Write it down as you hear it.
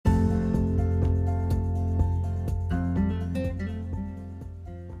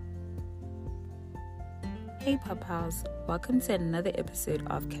Hey Pop House, welcome to another episode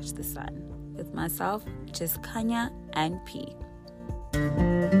of Catch the Sun with myself, Just Kanya and P.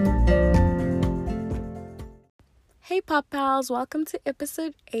 Hey Pop Pals, welcome to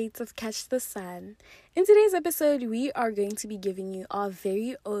episode 8 of Catch the Sun. In today's episode, we are going to be giving you our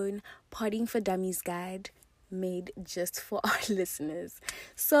very own Partying for Dummies guide made just for our listeners.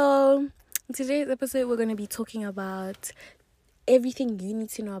 So, in today's episode, we're going to be talking about everything you need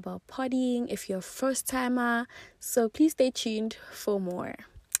to know about partying if you're a first timer. So please stay tuned for more.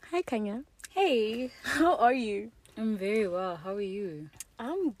 Hi Kanya. Hey, How are you? I'm very well. How are you?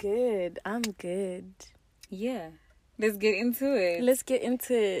 I'm good. Yeah, let's get into it. Let's get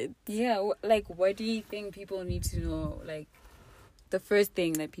into it. Yeah, what do you think people need to know? Like, the first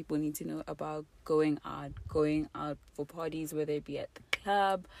thing that people need to know about going out for parties, whether it be at the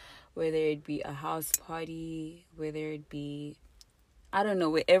club, whether it be a house party, whether it be, I don't know,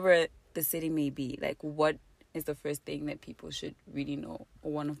 wherever the city may be. Like, what is the first thing that people should really know,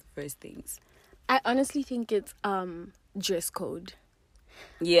 or one of the first things? I honestly think it's dress code.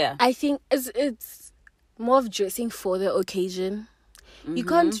 Yeah. I think it's more of dressing for the occasion. Mm-hmm. You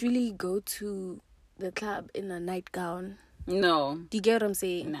can't really go to the club in a nightgown. No. Do you get what I'm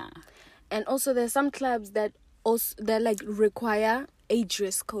saying? Nah. And also there's some clubs that require a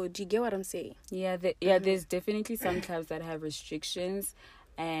dress code. Do you get what I'm saying? Yeah, there's definitely some clubs that have restrictions,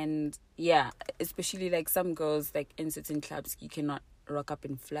 and yeah, especially like some girls, like in certain clubs, you cannot rock up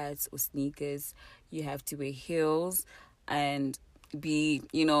in flats or sneakers. You have to wear heels and be,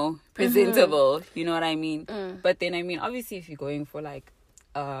 presentable. You know what I mean? But then, obviously, if you're going for like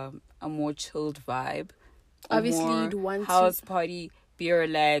a more chilled vibe, Obviously, more you'd want house party. Be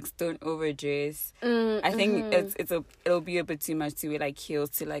relaxed, don't overdress. I think it'll be a bit too much to wear like heels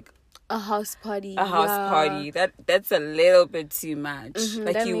to like a house party. Party. That's a little bit too much.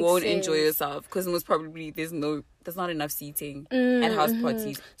 Like, you won't enjoy sense. yourself because most probably there's not enough seating at house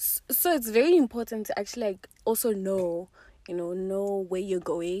parties. So it's very important to actually like also know where you're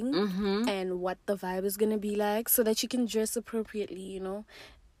going and what the vibe is gonna be like, so that you can dress appropriately.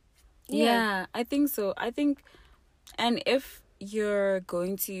 Yeah, I think so. And if you're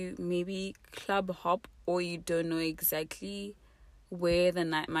going to maybe club hop, or you don't know exactly where the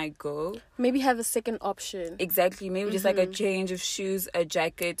night might go, maybe have a second option. Exactly. Maybe just like a change of shoes, a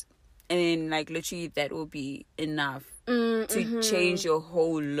jacket, and then like literally that will be enough to change your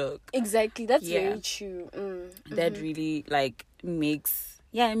whole look. Exactly. That's very true. That really like makes,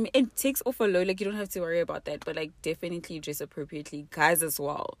 it takes off a load. Like, you don't have to worry about that, but like definitely dress appropriately. Guys as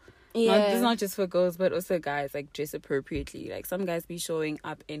well. It's not just for girls, but also guys, like, dress appropriately. Like, some guys be showing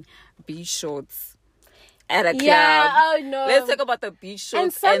up in beach shorts at a club. Yeah, oh no. Let's talk about the beach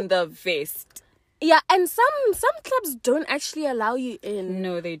shorts and the vest. Yeah, and some clubs don't actually allow you in.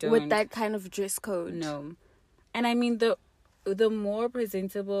 No, they don't. With that kind of dress code. No. And the more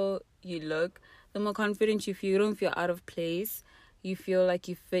presentable you look, the more confident you feel. You don't feel out of place. You feel like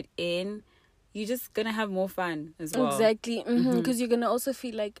you fit in. You're just gonna have more fun as well. Exactly, because you're gonna also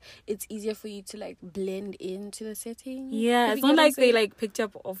feel like it's easier for you to like blend into the setting. Yeah, it's not like they like picked you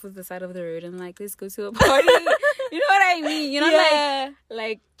up off of the side of the road and like, let's go to a party. You know what I mean? You're not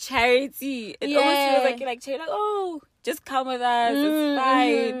like charity. It almost feels like you're like charity. Like, oh, just come with us. It's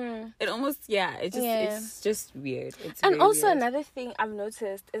fine. It almost it's just weird. It's and also weird. Another thing I've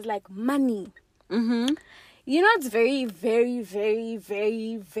noticed is like money. It's very, very, very,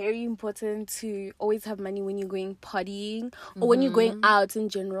 very, very important to always have money when you're going partying or when you're going out in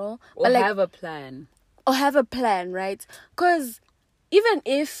general. Or but, like, have a plan. Or have a plan, right? Because even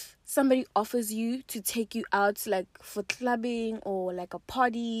if somebody offers you to take you out like for clubbing or like a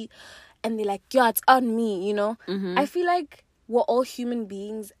party and they're like, yeah, it's on me, I feel like we're all human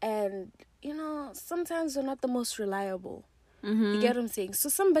beings and, sometimes we're not the most reliable. You get what I'm saying? So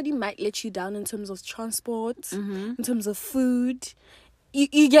somebody might let you down in terms of transport, in terms of food.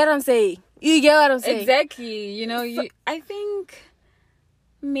 You get what I'm saying? You get what I'm saying? Exactly. I think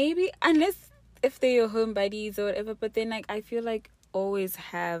maybe, unless if they're your home buddies or whatever, but then like I feel like always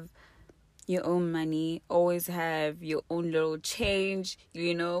have your own money, always have your own little change,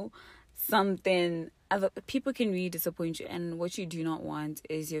 something. Other people can really disappoint you, and what you do not want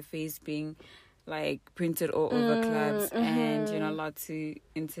is your face being like printed all over clubs and you're not allowed to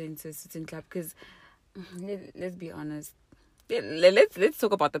enter into a certain club because let's be honest, let's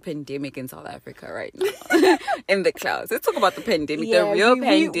talk about the pandemic in South Africa right now. In the clouds, let's talk about the pandemic, the real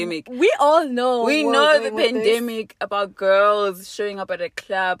pandemic. We all know the pandemic about girls showing up at a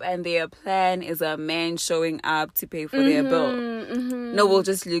club and their plan is a man showing up to pay for their bill. No, we'll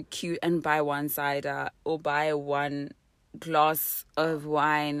just look cute and buy one cider or buy one glass of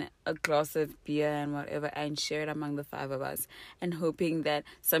wine, a glass of beer, and whatever, and share it among the 5 of us, and hoping that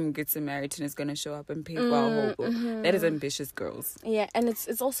some good Samaritan is gonna show up and pay for our whole bill. That is ambitious, girls. Yeah, and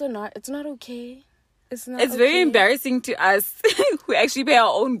it's also not. It's not okay. It's not. It's very embarrassing to us who actually pay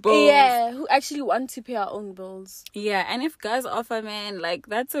our own bills. Yeah, who actually want to pay our own bills. Yeah, and if guys offer, man, like,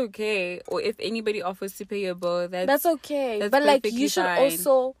 that's okay. Or if anybody offers to pay your bill, that's okay. that's but like, perfectly you should fine.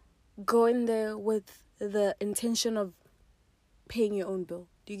 also go in there with the intention of paying your own bill.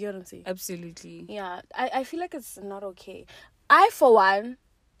 Do you get what I'm saying? Absolutely. Yeah, I feel like it's not okay. I, for one,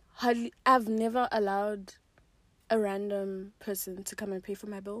 I've never allowed a random person to come and pay for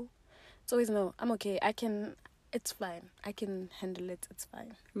my bill. It's always no, I'm okay. It's fine. I can handle it. It's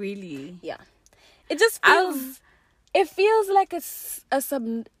fine. Really? Yeah. It just feels, it feels like it's a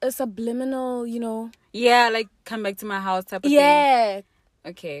subliminal, you know. Yeah, like, come back to my house type of thing. Yeah.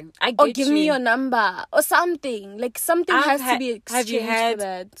 Okay, I get Or give you. me your number or something. Like, something has to be exchanged for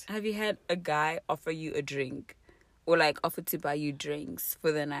that. Have you had a guy offer you a drink, or like offer to buy you drinks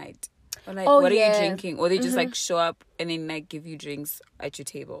for the night, or like what are you drinking, or they just like show up and then like give you drinks at your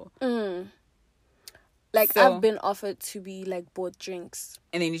table? Like, So- I've been offered to be like bought drinks.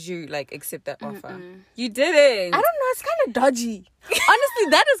 And then did you like accept that offer? You didn't. I don't know. It's kind of dodgy.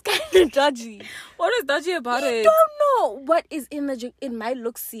 Honestly, that is kind of dodgy. What is dodgy about I it? don't know what is in the drink. It might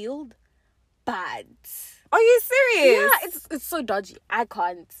look sealed, but Are you serious? yeah, it's so dodgy. I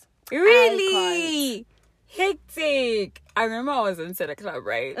can't. Really? Hectic. I remember I was into the club,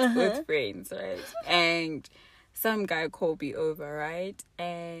 right? With friends, right? And some guy called me over, right?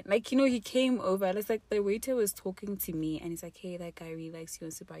 And like, you know, he came over. It's like the waiter was talking to me and he's like, hey, that guy really likes, he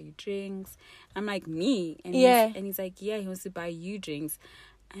wants to buy you drinks. I'm like, me? And he's like, yeah, he wants to buy you drinks.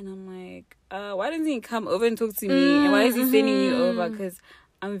 And I'm like, why doesn't he come over and talk to me? And why is he sending you over? Because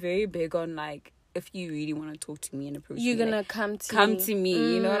I'm very big on like, if you really want to talk to me and approach You're me, gonna like, come to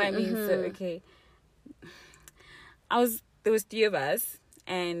me. You know what I mean? So okay, there was 3 of us,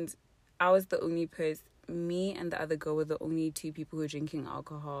 and I was the only person. Me and the other girl were the only 2 people who were drinking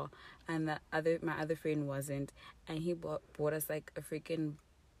alcohol, and my other friend wasn't. And he bought us like a freaking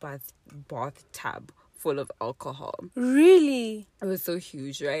bathtub full of alcohol. Really? It was so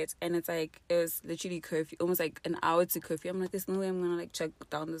huge, right? And it's like, it was literally curfew, almost like an hour to curfew. I'm like, there's no way I'm gonna like chug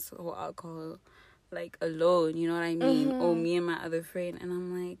down this whole alcohol like alone, you know what I mean? Or me and my other friend. And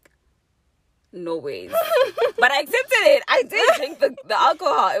I'm like, no ways. But I accepted it. I did drink the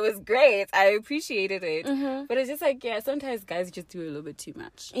alcohol. It was great. I appreciated it. But it's just like, yeah, sometimes guys just do a little bit too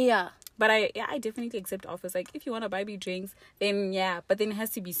much. Yeah. But I definitely accept offers. Like, if you want to buy me drinks, then yeah, but then it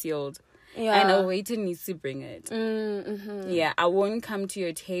has to be sealed. Yeah. And a waiter needs to bring it. Yeah, I won't come to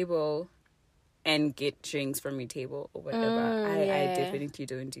your table and get drinks from your table or whatever. I definitely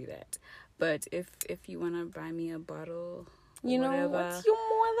don't do that. But if you want to buy me a bottle, You know whatever, what? You're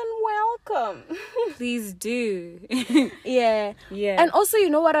more than welcome. please do. Yeah. Yeah. And also, you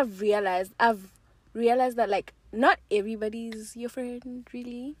know what I've realized? I've realized that, like, not everybody's your friend,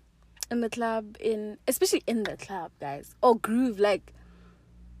 really, in the club, especially in the club, guys. Or groove, like,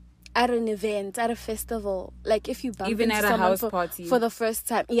 at an event, at a festival. Like, if you bump Even into at a someone house party. for the first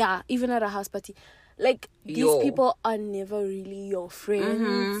time. Yeah, even at a house party. Like, these people are never really your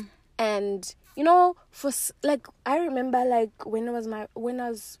friends. And, you know, like, I remember, like, when I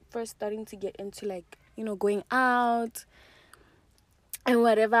was first starting to get into, like, you know, going out and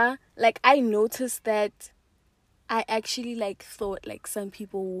whatever, like, I noticed that I actually, like, thought, like, some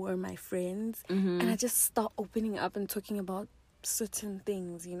people were my friends. And I just start opening up and talking about certain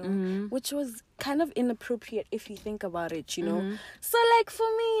things, you know, which was kind of inappropriate if you think about it, you know. So, like, for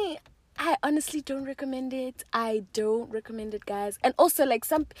me, I honestly don't recommend it. I don't recommend it, guys. And also, like,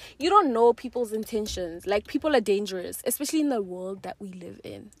 you don't know people's intentions. Like, people are dangerous, especially in the world that we live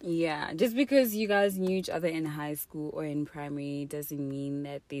in. Yeah, just because you guys knew each other in high school or in primary doesn't mean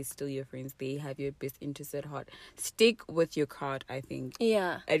that they're still your friends. They have your best interest at heart. Stick with your crowd, I think.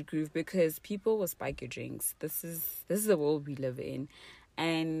 Yeah. At Groove, because people will spike your drinks. This is the world we live in.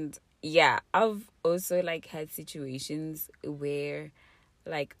 And yeah, I've also like had situations where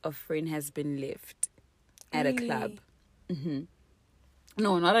like a friend has been left at a club.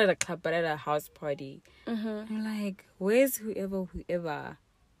 No, not at a club, but at a house party. I'm like, where's whoever?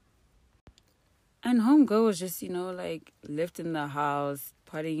 And homegirl was just, you know, like left in the house,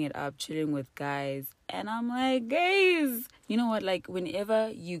 partying it up, chilling with guys. And I'm like, guys, you know what? Like, whenever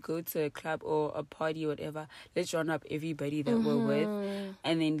you go to a club or a party or whatever, let's round up everybody that we're with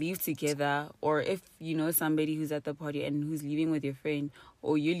and then leave together. Or if you know somebody who's at the party and who's leaving with your friend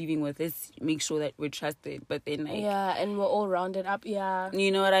or you're leaving with, let's make sure that we're trusted. But then, like, yeah, and we're all rounded up. Yeah,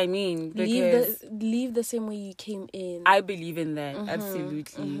 you know what I mean? Because leave the same way you came in. I believe in that.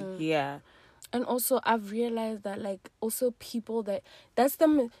 Absolutely. Yeah. And also, I've realized that, like, also people that's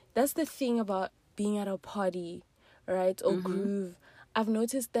the thing about being at a party, right, or groove. I've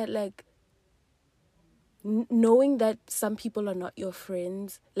noticed that, like, knowing that some people are not your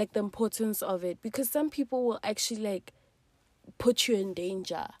friends, like, the importance of it, because some people will actually, like, put you in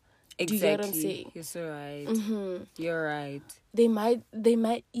danger. Exactly. Do you get what I'm saying? You're so right. You're right. They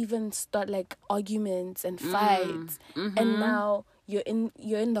might even start, like, arguments and fights, and now you're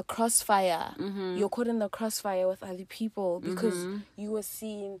in the crossfire. You're caught in the crossfire with other people because you were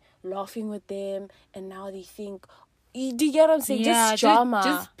seen laughing with them, and now they think. Do you get what I'm saying? Yeah, just drama,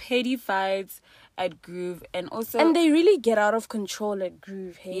 just petty fights at Groove, and also they really get out of control at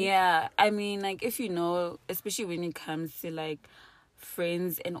Groove. Hey, yeah. I mean, like, if you know, especially when it comes to, like,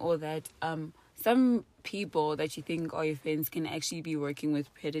 friends and all that, some people that you think are your friends can actually be working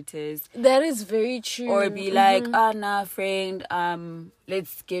with predators. That is very true. Or be like, oh, nah, friend,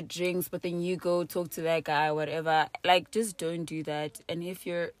 let's get drinks, but then you go talk to that guy, whatever. Like, just don't do that. And if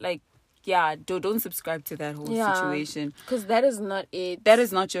you're, like, yeah, don't subscribe to that whole situation. Because that is not it. That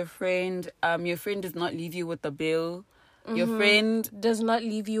is not your friend. Your friend does not leave you with the bill. Your friend does not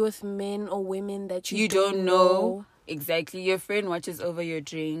leave you with men or women that you don't know. Exactly. Your friend watches over your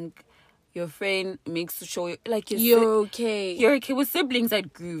drink. Your friend makes sure, like, you're okay. You're okay. With siblings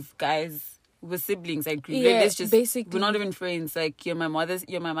at Groove, guys. With siblings at Groove. Yeah, let's just, basically. We're not even friends. Like, you're my mother's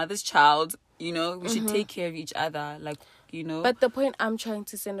child. You know, we should take care of each other. Like, you know. But the point I'm trying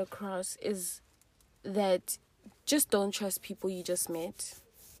to send across is that just don't trust people you just met.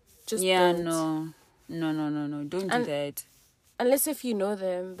 Just don't. No. Don't do that. Unless if you know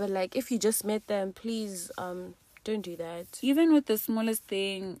them, but, like, if you just met them, please don't do that. Even with the smallest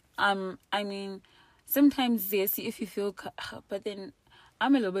thing, I mean, sometimes, yes, if you feel, but then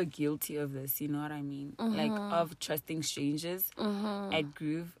I'm a little bit guilty of this, you know what I mean? Like, of trusting strangers at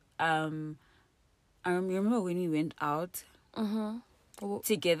Groove. I remember when we went out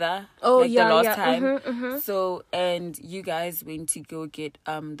together, the last time. So, and you guys went to go get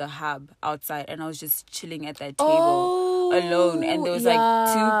the hub outside, and I was just chilling at that table alone, and there was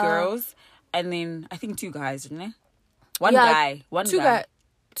like two girls. And then I think two guys, didn't it? Two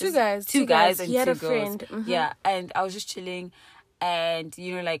guys and he had two a girls. friend. Yeah, and I was just chilling, and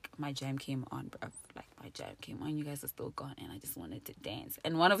you know, like, my jam came on, bro. Like, my jam came on. You guys are still gone, and I just wanted to dance.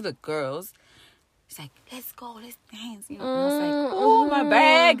 And one of the girls, she's like, "Let's go, let's dance." You know, and I was like, "Oh, my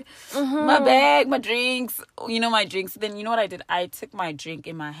bag, my drinks." You know, my drinks. Then you know what I did? I took my drink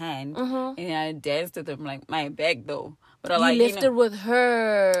in my hand and I danced with them, like, my bag though. But I left it with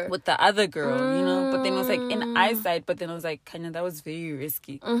her. With the other girl, you know. But then it was like in eyesight. But then I was like, Kanya, that was very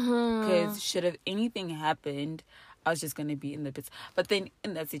risky. Because should have anything happened, I was just going to be in the pits. But then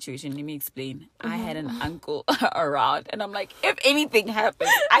in that situation, let me explain. I had an uncle around. And I'm like, if anything happens,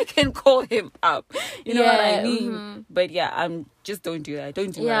 I can call him up. You know what I mean? But yeah, just don't do that.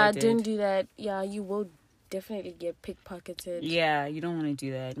 Don't do what I did. Don't do that. Yeah, you will definitely get pickpocketed. Yeah, you don't want to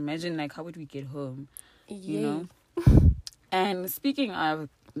do that. Imagine, like, how would we get home? You know? And speaking of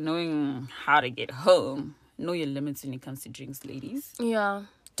knowing how to get home, know your limits when it comes to drinks, ladies. Yeah.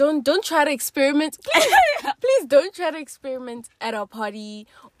 Don't try to experiment. Please don't try to experiment at a party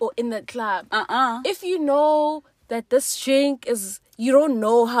or in the club. If you know that this drink is, you don't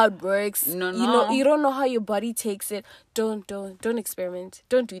know how it works. You don't know how your body takes it. Don't experiment.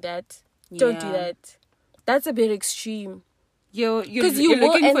 Don't do that. Don't do that. That's a bit extreme. You're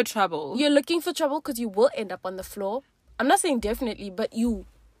looking for trouble. You're looking for trouble because you will end up on the floor. I'm not saying definitely, but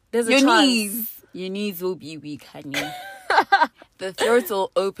there's a chance. Your knees will be weak, honey. The throats will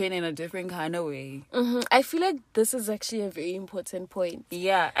open in a different kind of way. I feel like this is actually a very important point.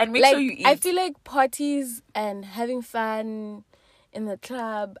 Yeah, and make sure you eat. I feel like parties and having fun in the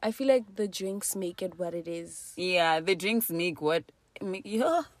club, I feel like the drinks make it what it is. Yeah, the drinks make the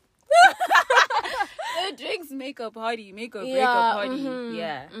drinks make a party, break a party.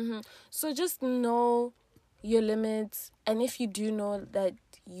 Yeah. So just know your limits, and if you do know that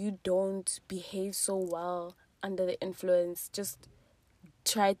you don't behave so well under the influence, just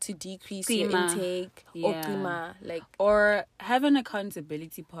try to decrease your intake or have an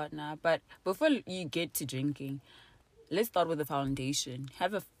accountability partner. But before you get to drinking, let's start with the foundation.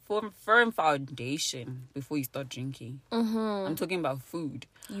 Have a firm foundation before you start drinking. I'm talking about food.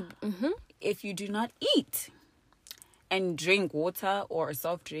 If you do not eat and drink water or a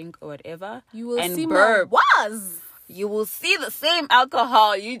soft drink or whatever, You will and see burp, was. you will see the same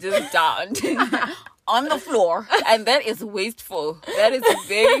alcohol you just downed on the floor, and that is wasteful. That is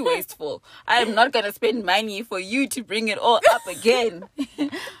very wasteful. I am not gonna spend money for you to bring it all up again.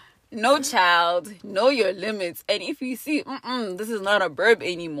 No, child, know your limits. And if you see, this is not a burp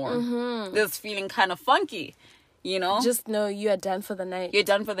anymore, this is feeling kind of funky, you know, Just know you are done for the night. you're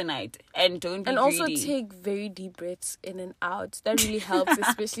done for the night, and don't be And greedy. also take very deep breaths in and out. That really helps,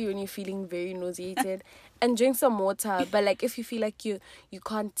 especially when you're feeling very nauseated. And drink some water. But like if you feel like you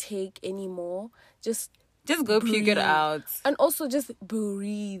can't take anymore, just go puke it breathe. out. And also just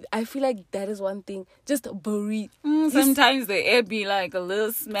breathe. I feel like that is one thing. Just breathe. Sometimes the air be like a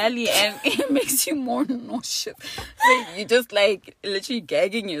little smelly and it makes you more nauseous. So you just like literally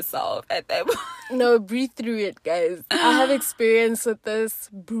gagging yourself at that point. No, breathe through it, guys. I have experience with this.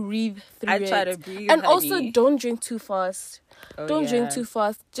 Breathe through it. I try to breathe, And honey. also don't drink too fast. Oh, Don't yeah. drink too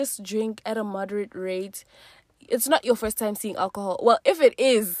fast. Just drink at a moderate rate. It's not your first time seeing alcohol. Well, if it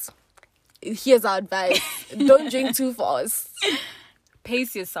is, here's our advice. Don't drink too fast.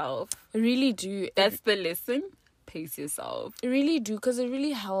 Pace yourself. Really do. That's the lesson. Pace yourself. Really do, because it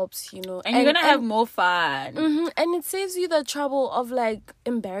really helps, you know. And you're going to have more fun. And it saves you the trouble of like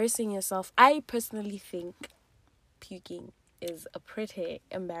embarrassing yourself. I personally think puking is a pretty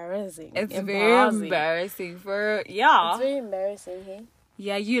embarrassing. It's very embarrassing for, yeah. It's very embarrassing, hey?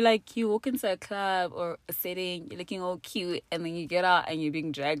 Yeah, you walk into a club or a setting, you're looking all cute, and then you get out and you're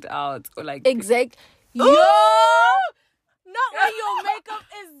being dragged out. Or like, Exact. Ooh! Yo! Not when your makeup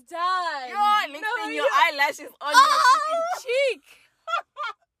is done. Yo, next No, thing your you- eyelashes on your freaking cheek.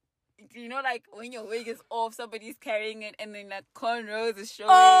 You know, like when your wig is off, somebody's carrying it, and then like cornrows is showing.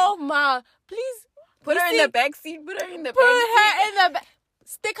 Oh my! Please put her you in see- the back seat. Put her in the put back seat. her in the back.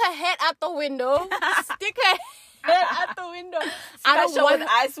 Stick her head out the window. Stick her head out the window. I don't Special with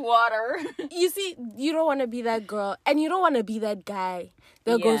want. ice water. You see, you don't want to be that girl, and you don't want to be that guy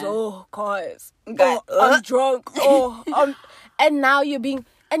that Yeah. goes, "Oh, guys, Guy- I'm drunk." Oh, and now you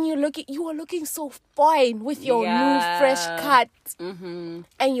are looking so fine with your new fresh cut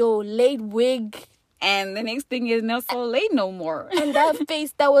and your laid wig. And the next thing is not so late no more. And that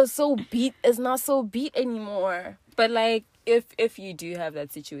face that was so beat is not so beat anymore. But like, if you do have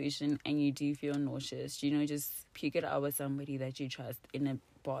that situation and you do feel nauseous, you know, just puke it out with somebody that you trust in a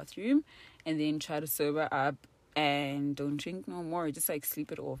bathroom, and then try to sober up and don't drink no more. Just like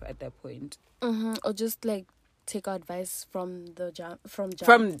sleep it off at that point. Or just like take advice from the jump. From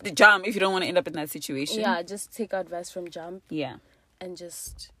the jump, if you don't want to end up in that situation. Yeah, just take advice from jump Yeah. and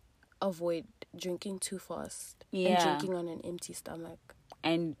just avoid drinking too fast. Yeah. And drinking on an empty stomach.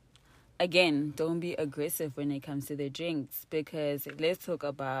 And again, don't be aggressive when it comes to the drinks, because let's talk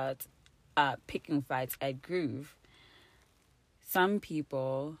about picking fights at Groove. Some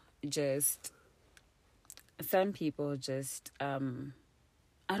people just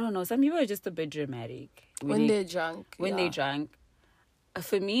I don't know, some people are just a bit dramatic When they're drunk. when they drunk.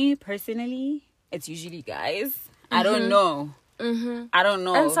 For me personally, it's usually guys. I don't know. I don't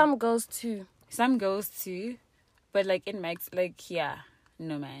know. And some girls too. Some girls too, but like in Max, like, yeah,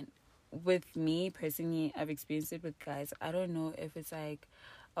 no, man. With me personally, I've experienced it with guys. I don't know if it's like,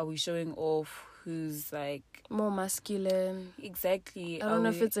 are we showing off who's like More masculine. exactly? I don't know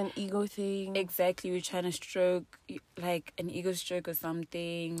if it's an ego thing. exactly, we're trying to stroke like an ego stroke or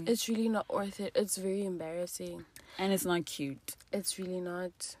something, It's really not worth it. It's very embarrassing. and it's not cute. It's really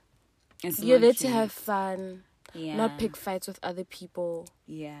not. It's You're not there cute. to have fun, yeah, not pick fights with other people.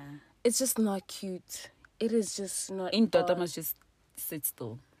 yeah. It's just not cute. It is just not. In Dota on. must just sit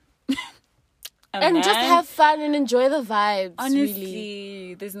still. And just man, have fun and enjoy the vibes. honestly,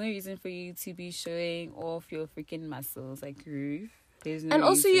 really. there's no reason for you to be showing off your freaking muscles like Groove. There's no And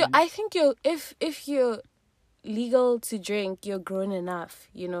also, reason. I think if you're legal to drink, you're grown enough,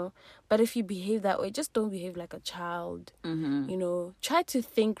 you know. But if you behave that way, just don't behave like a child. You know, try to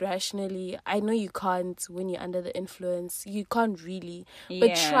think rationally. I know you can't when you're under the influence. You can't really,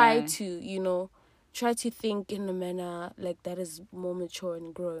 but try Yeah. to, you know, try to think in a manner like that is more mature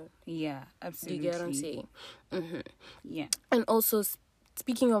and grown. Yeah, Do absolutely. you get what I'm saying? Yeah. And also,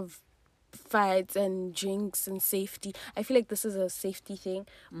 speaking of fights and drinks and safety, I feel like this is a safety thing,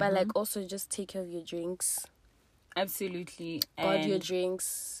 but like also just take care of your drinks. Absolutely. Guard your And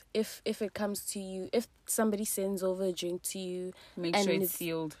drinks. If it comes to you, if somebody sends over a drink to you, make and sure it's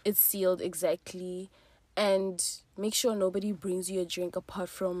sealed. It's sealed, exactly. And make sure nobody brings you a drink apart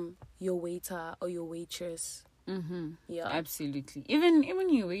from your waiter or your waitress. Yeah. Absolutely. Even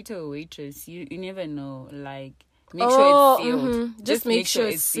you waiter or waitress, you never know. Like, make sure it's sealed. Just make sure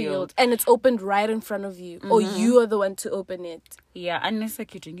it's sealed. And it's opened right in front of you. Or you are the one to open it. Yeah, unless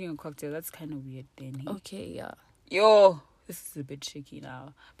like you're drinking a cocktail. That's kind of weird then. Okay, yeah. Yo, this is a bit tricky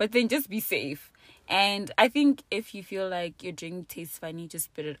now. But then just be safe. And I think if you feel like your drink tastes funny, just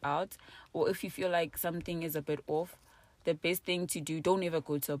spit it out. Or if you feel like something is a bit off, the best thing to do, don't ever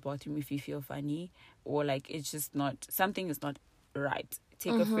go to a bathroom if you feel funny. Or like it's just not, something is not right.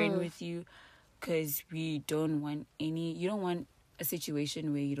 Take a friend with you. Because you don't want a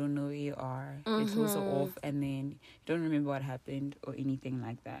situation where you don't know where you are. Your clothes are off and then you don't remember what happened or anything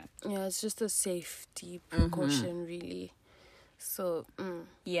like that. Yeah, it's just a safety precaution, really. So,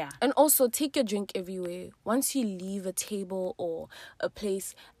 yeah. And also, take your drink everywhere. Once you leave a table or a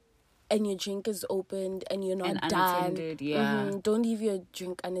place and your drink is opened and you're not done, don't leave your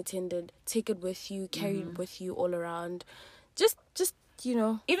drink unattended. Take it with you, carry it with you all around. Just you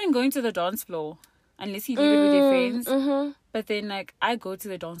know, even going to the dance floor, unless you leave it with your friends. But then, like, I go to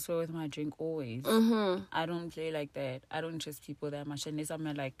the dance floor with my drink always. I don't play like that. I don't trust people that much unless I'm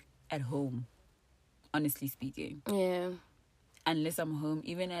like at home, honestly speaking. Yeah. Unless I'm home,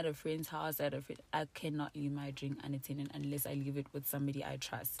 even at a friend's house, I cannot leave my drink unattended unless I leave it with somebody I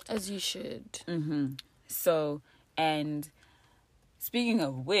trust. As you should. So, and speaking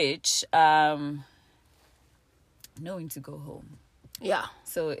of which, knowing to go home. Yeah.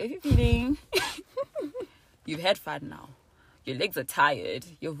 So if you're feeling you've had fun now, your legs are tired,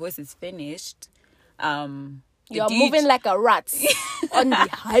 your voice is finished, you're moving like a rat on the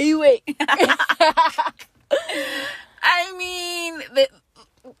highway. I mean,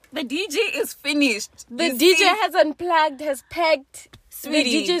 the DJ is finished. The DJ has unplugged, has pegged.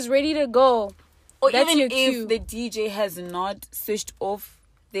 Sweetie. The DJ is ready to go. Or that's even your cue. if the DJ has not switched off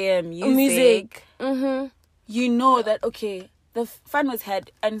their music. You know that, okay, the fun was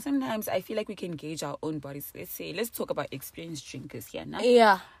had. And sometimes I feel like we can gauge our own bodies. Let's talk about experienced drinkers here now.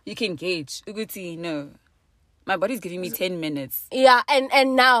 Yeah. You can gauge. Uguti, no. My body's giving me 10 minutes. Yeah,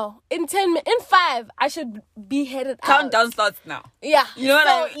 and now, in 5, I should be headed out. Countdown starts now. Yeah. You know what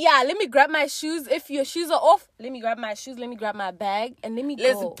I mean? Yeah, let me grab my shoes. If your shoes are off, let me grab my shoes, let me grab my bag, and let me go.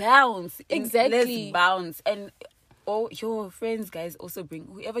 Let's bounce. Exactly. Let's bounce. And all your friends, guys, also bring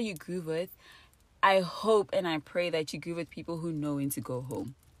whoever you groove with. I hope and I pray that you groove with people who know when to go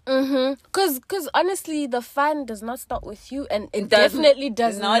home. Cause honestly, the fun does not start with you, and it definitely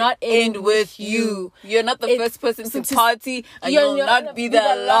does not end with you. You're not the first person to party, and you'll not be the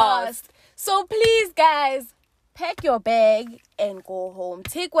last. So please, guys, pack your bag and go home.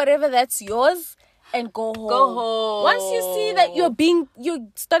 Take whatever that's yours and go home. Go home. Once you see that you're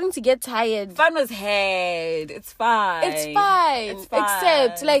starting to get tired, fun was had. It's fine. It's fine.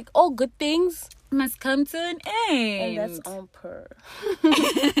 Except, like, all good things must come to an end. And that's on per.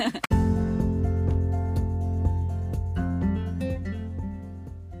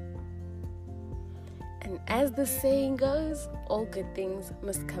 And as the saying goes, all good things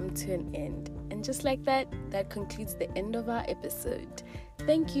must come to an end. And just like that, that concludes the end of our episode.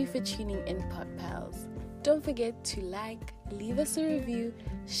 Thank you for tuning in, Pot Pals. Don't forget to like, leave us a review,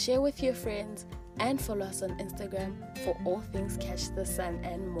 share with your friends, and follow us on Instagram for all things Catch the Sun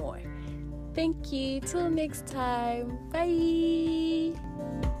and more. Thank you. Till next time. Bye.